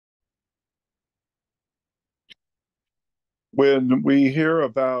When we hear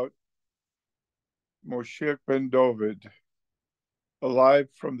about Moshiach ben David, alive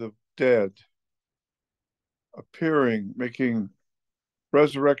from the dead, appearing, making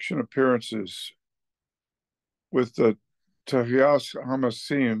resurrection appearances with the Tehiyas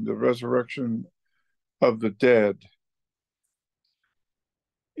Hamasim, the resurrection of the dead,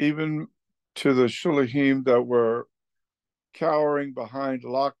 even to the Shulahim that were cowering behind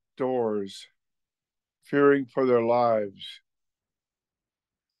locked doors, fearing for their lives,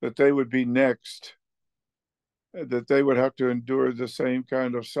 that they would be next, that they would have to endure the same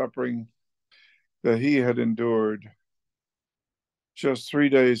kind of suffering that he had endured just 3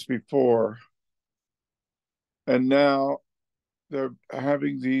 days before. And now they're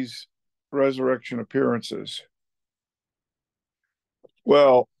having these resurrection appearances.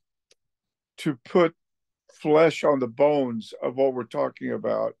 Well, to put flesh on the bones of what we're talking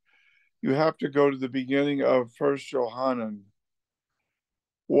about, you have to go to the beginning of First Yohanan.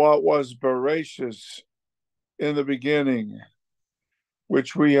 What was Bereshis in the beginning,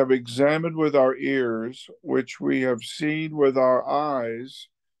 which we have examined with our ears, which we have seen with our eyes,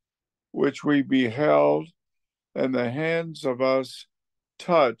 which we beheld, and the hands of us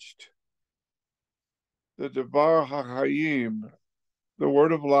touched. The Devar HaChaim, the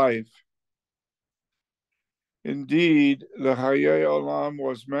word of life. Indeed, the Hayei Olam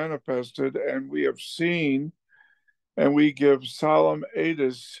was manifested, and we have seen, and we give solemn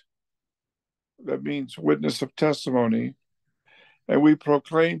edus, that means witness of testimony, and we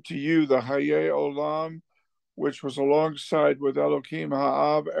proclaim to you the Hayei Olam, which was alongside with Elohim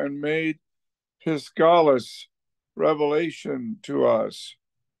Ha'av and made his galus, revelation to us.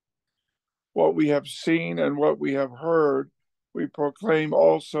 What we have seen and what we have heard, we proclaim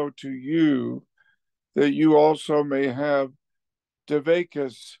also to you, that you also may have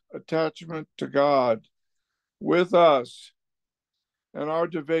Deveykus, attachment to God, with us. And our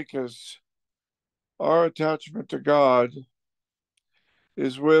Deveykus, our attachment to God,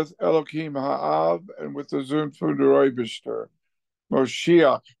 is with Elohim Ha'av and with the Zunfun Rebbe,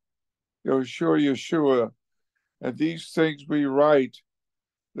 Moshiach, Yeshua. And these things we write,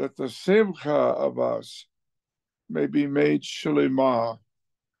 that the simcha of us may be made shlema.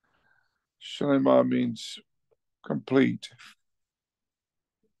 Shlema means complete.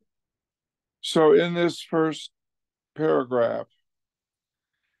 So in this first paragraph,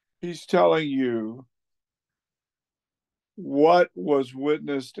 he's telling you what was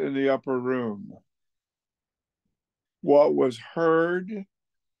witnessed in the upper room, what was heard,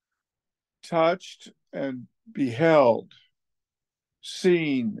 touched, and beheld,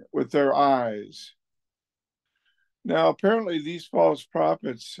 seen with their eyes. Now, apparently these false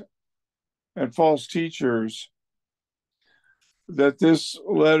prophets and false teachers that this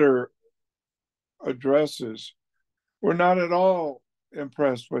letter addresses were not at all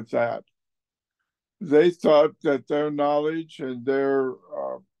impressed with that. They thought that their knowledge and their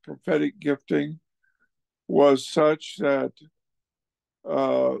prophetic gifting was such that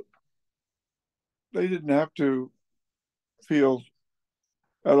they didn't have to feel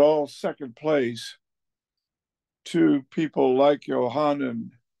at all second place to people like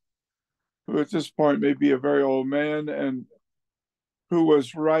Yohanan, who at this point may be a very old man and who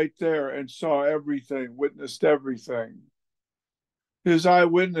was right there and saw everything, witnessed everything. His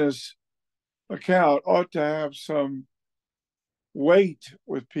eyewitness account ought to have some weight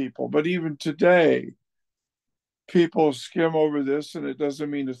with people, but even today, people skim over this and it doesn't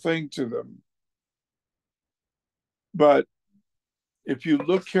mean a thing to them. But if you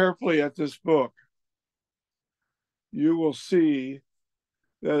look carefully at this book, you will see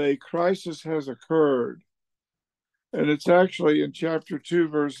that a crisis has occurred. And it's actually in chapter 2,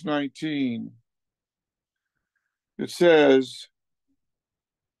 verse 19. It says,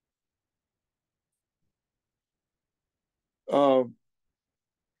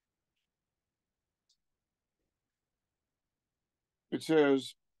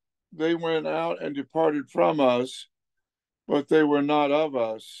 they went out and departed from us, but they were not of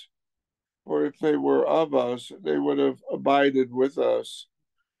us. For if they were of us, they would have abided with us.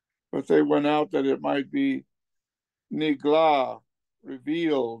 But they went out that it might be nigla,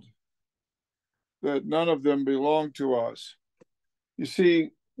 revealed, that none of them belong to us. You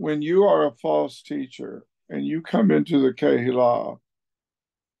see, when you are a false teacher and you come into the Kehillah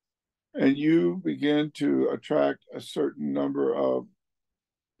and you begin to attract a certain number of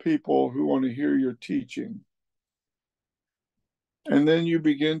people who want to hear your teaching, and then you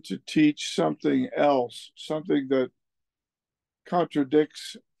begin to teach something else, something that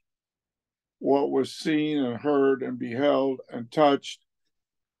contradicts what was seen and heard and beheld and touched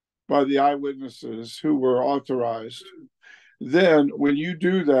by the eyewitnesses who were authorized. then when you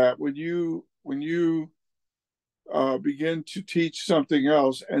do that, when you begin to teach something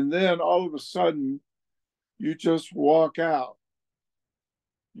else, and then all of a sudden you just walk out.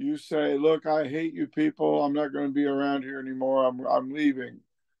 You say, "Look, I hate you people. I'm not going to be around here anymore. I'm leaving."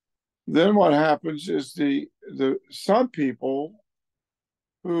 Then what happens is the some people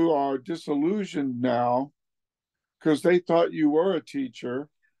who are disillusioned now because they thought you were a teacher,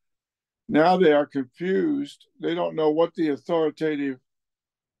 now they are confused. They don't know what the authoritative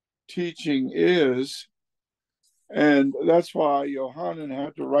teaching is. And that's why Yohanan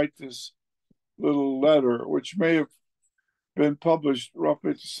had to write this little letter, which may have been published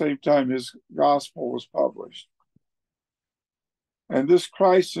roughly at the same time his gospel was published. And this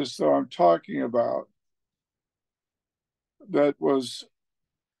crisis that I'm talking about, that was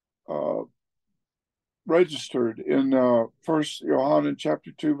registered in 1 Yohanan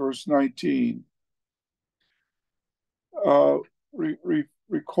chapter 2, verse 19,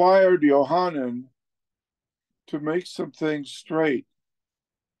 required Yohanan to make some things straight.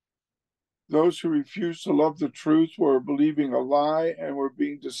 Those who refused to love the truth were believing a lie and were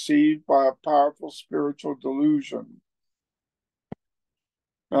being deceived by a powerful spiritual delusion.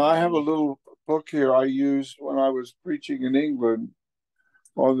 Now, I have a little book here I used when I was preaching in England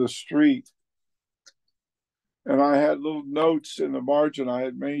on the street. And I had little notes in the margin I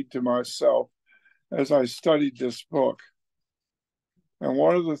had made to myself as I studied this book. And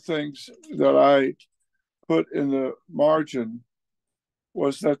one of the things that I put in the margin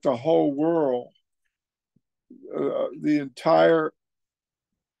was that the whole world, the entire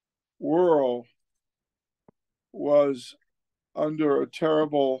world, was under a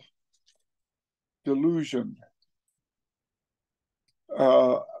terrible delusion,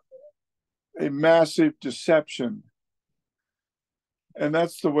 a massive deception. And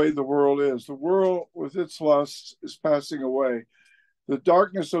that's the way the world is. The world with its lusts is passing away. The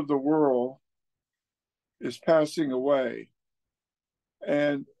darkness of the world is passing away.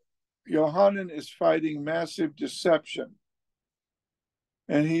 And Yohanan is fighting massive deception.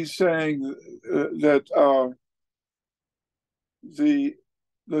 And he's saying that the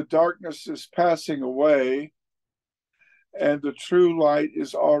darkness is passing away and the true light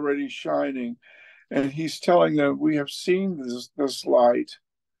is already shining. And he's telling them, we have seen this light,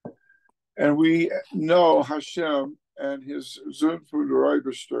 and we know Hashem and his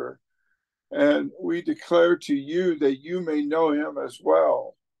Rebbe, and we declare to you that you may know him as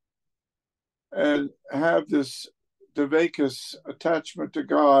well, and have this Deveykus attachment to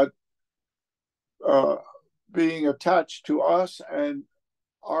God, being attached to us, and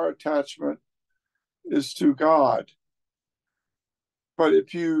our attachment is to God. But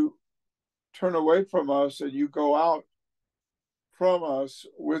if you turn away from us and you go out from us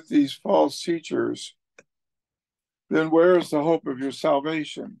with these false teachers, then where is the hope of your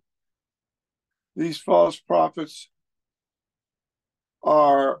salvation? These false prophets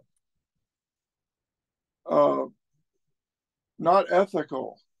are not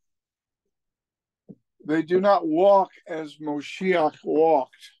ethical. They do not walk as Moshiach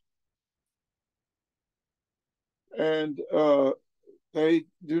walked. And they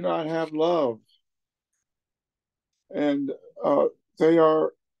do not have love. And they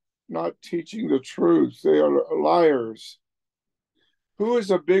are not teaching the truth. They are liars. Who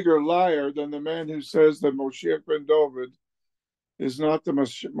is a bigger liar than the man who says that Moshiach ben David is not the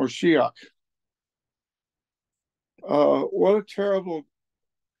Moshiach? What a terrible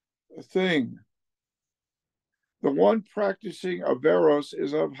thing. The one practicing Averos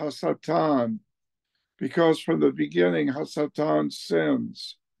is of Hasatan, because from the beginning Hasatan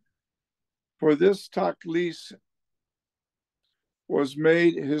sins. For this Taklis was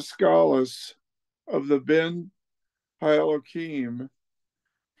made Hiskalus of the Ben HaElokim.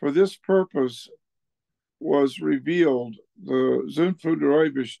 For this purpose was revealed the Zunfud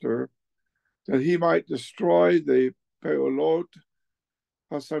Rebbe, that he might destroy the Peolot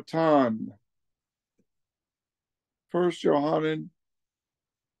Hasatan. 1 Yohanan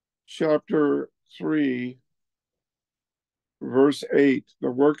chapter 3, verse 8,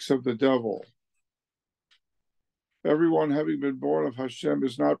 the works of the devil. Everyone having been born of Hashem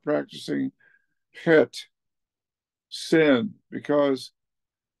is not practicing het, sin, because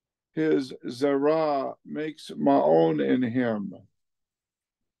his zera makes ma'on in him.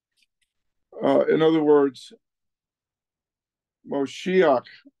 In other words, Moshiach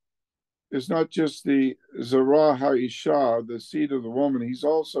is not just the zera ha'isha, the seed of the woman. He's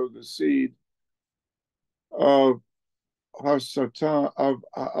also the seed of Hasatan,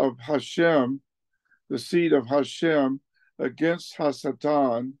 of Hashem, the seed of Hashem against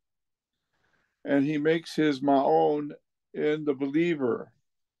Hasatan, and he makes his ma'on in the believer.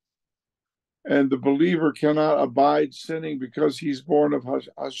 And the believer cannot abide sinning because he's born of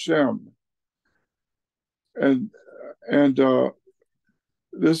Hashem. And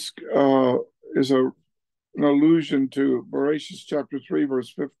this is an allusion to Bereshit chapter 3,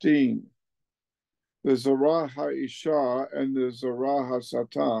 verse 15. The Zerah HaIsha and the Zerah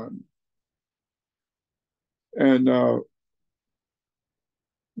HaSatan. And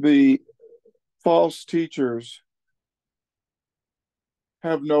the false teachers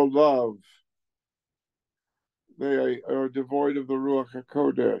have no love. They are devoid of the Ruach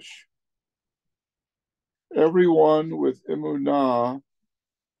HaKodesh. Everyone with emunah,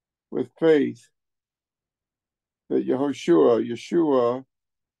 with faith, that Yeshua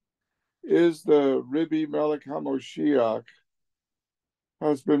is the Rebbe Melech HaMoshiach,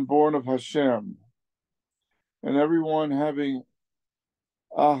 has been born of Hashem. And everyone having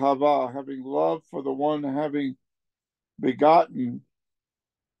ahava, having love for the one having begotten,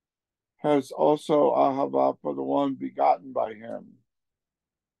 has also ahava for the one begotten by him.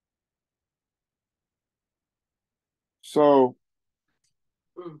 So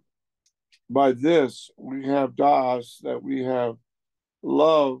by this we have das, that we have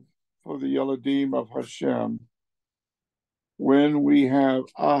love for the Yeladim of Hashem, when we have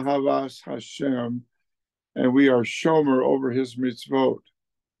ahavas Hashem, and we are shomer over his mitzvot,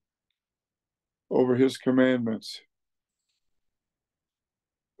 over his commandments.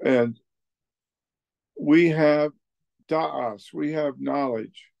 And we have da'as, we have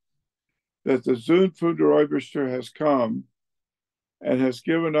knowledge that the Zun from the Rebbe has come and has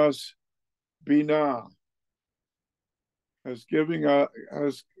given us binah, has given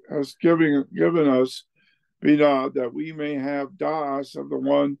us binah, that we may have da'as of the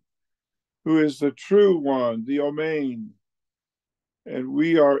one who is the true one, the Omein. And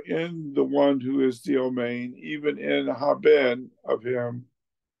we are in the one who is the Omein, even in Haben of him,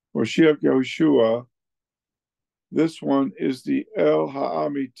 Moshiach Yehoshua. This one is the El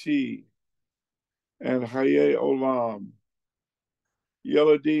Ha'amiti and Haye Olam.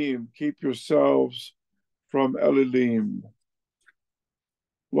 Yeladim, keep yourselves from Elilim.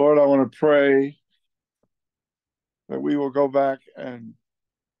 Lord, I want to pray that we will go back and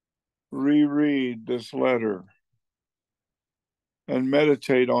reread this letter and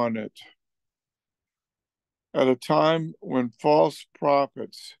meditate on it at a time when false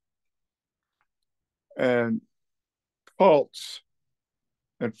prophets and cults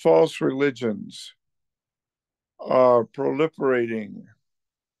and false religions are proliferating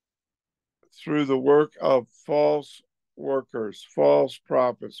through the work of false workers, false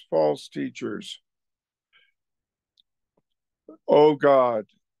prophets, false teachers. Oh God,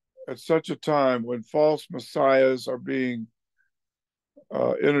 at such a time when false messiahs are being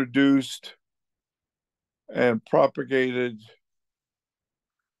introduced and propagated,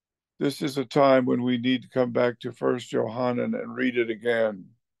 this is a time when we need to come back to 1 Yohanan and read it again,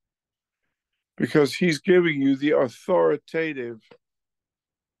 because he's giving you the authoritative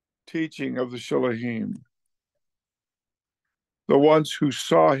teaching of the Shalahim, the ones who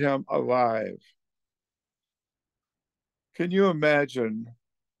saw him alive. Can you imagine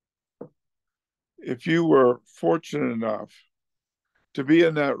if you were fortunate enough to be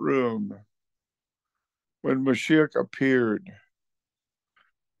in that room when Mashiach appeared?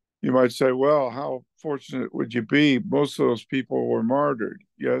 You might say, well, how fortunate would you be? Most of those people were martyred.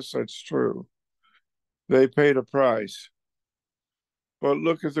 Yes, that's true. They paid a price. But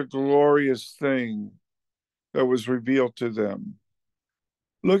look at the glorious thing that was revealed to them.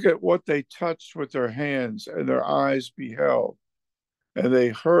 Look at what they touched with their hands and their eyes beheld, and they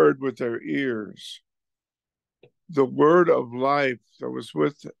heard with their ears. The word of life that was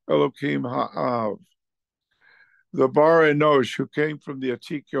with Elohim Ha'av, the Bar Enosh who came from the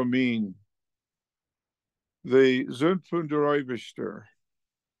Atik Yomin, the Zunfun Deroivishter,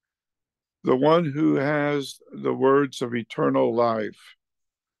 the one who has the words of eternal life,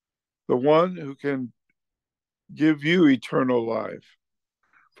 the one who can give you eternal life.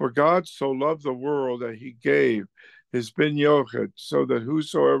 For God so loved the world that he gave his Ben Yochid, so that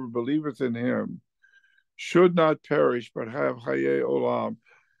whosoever believeth in him should not perish, but have Haye Olam.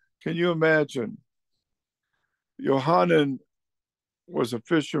 Can you imagine? Yohanan was a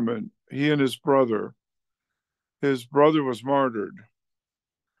fisherman, he and his brother. His brother was martyred,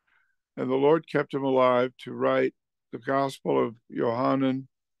 and the Lord kept him alive to write the Gospel of Yohanan,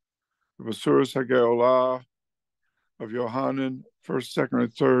 the Basuras HaGeolah of Yohanan, first, second,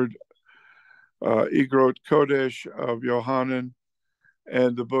 and third, Igrot Kodesh of Yohanan,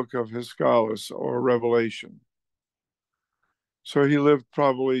 and the book of Hiskalis, or Revelation. So he lived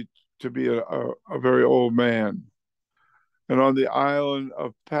probably to be a very old man. And on the island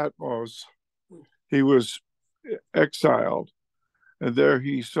of Patmos, he was exiled. And there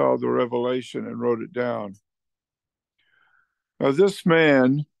he saw the revelation and wrote it down. Now, this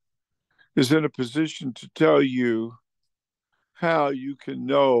man is in a position to tell you how you can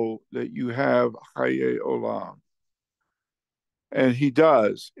know that you have Haye Olam. And he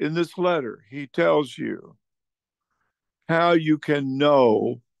does. In this letter, he tells you how you can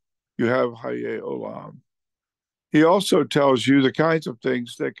know you have Haye Olam. He also tells you the kinds of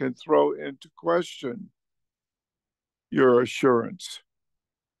things that can throw into question your assurance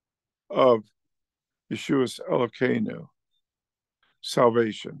of Yeshua's Elokeinu,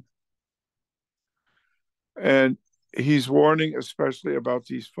 salvation. And he's warning especially about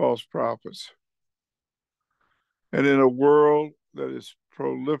these false prophets. And in a world that is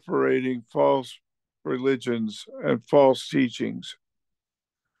proliferating false religions and false teachings,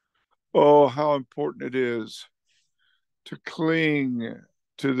 oh, how important it is to cling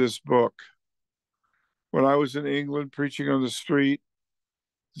to this book. When I was in England preaching on the street,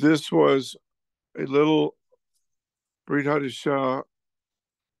 this was a little Brit Hadashah,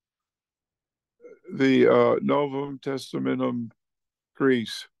 the Novum Testamentum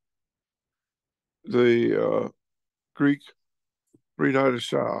Greece, the Greek Brit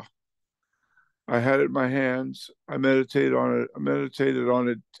Hadashah. I had it in my hands. I meditated on it. I meditated on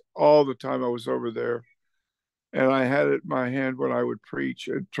it all the time I was over there. And I had it in my hand when I would preach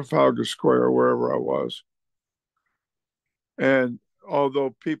at Trafalgar Square, wherever I was. And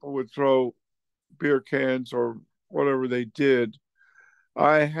although people would throw beer cans or whatever they did,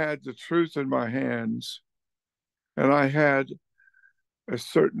 I had the truth in my hands, and I had a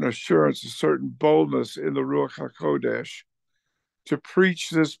certain assurance, a certain boldness in the Ruach HaKodesh to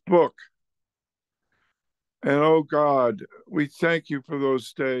preach this book. And oh God, we thank you for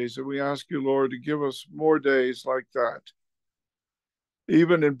those days, and we ask you, Lord, to give us more days like that.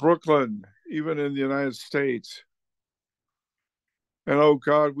 Even in Brooklyn, even in the United States. And oh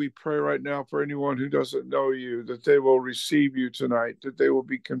God, we pray right now for anyone who doesn't know you, that they will receive you tonight, that they will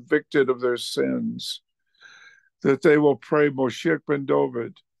be convicted of their sins, that they will pray, Moshiach ben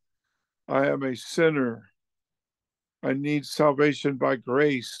David, I am a sinner. I need salvation by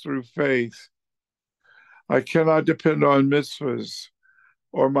grace through faith. I cannot depend on mitzvahs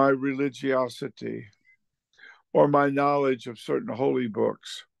or my religiosity or my knowledge of certain holy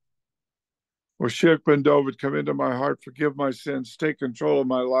books. Moshiach ben David, come into my heart, forgive my sins, take control of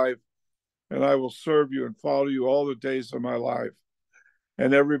my life, and I will serve you and follow you all the days of my life.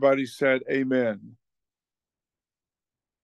 And everybody said, amen.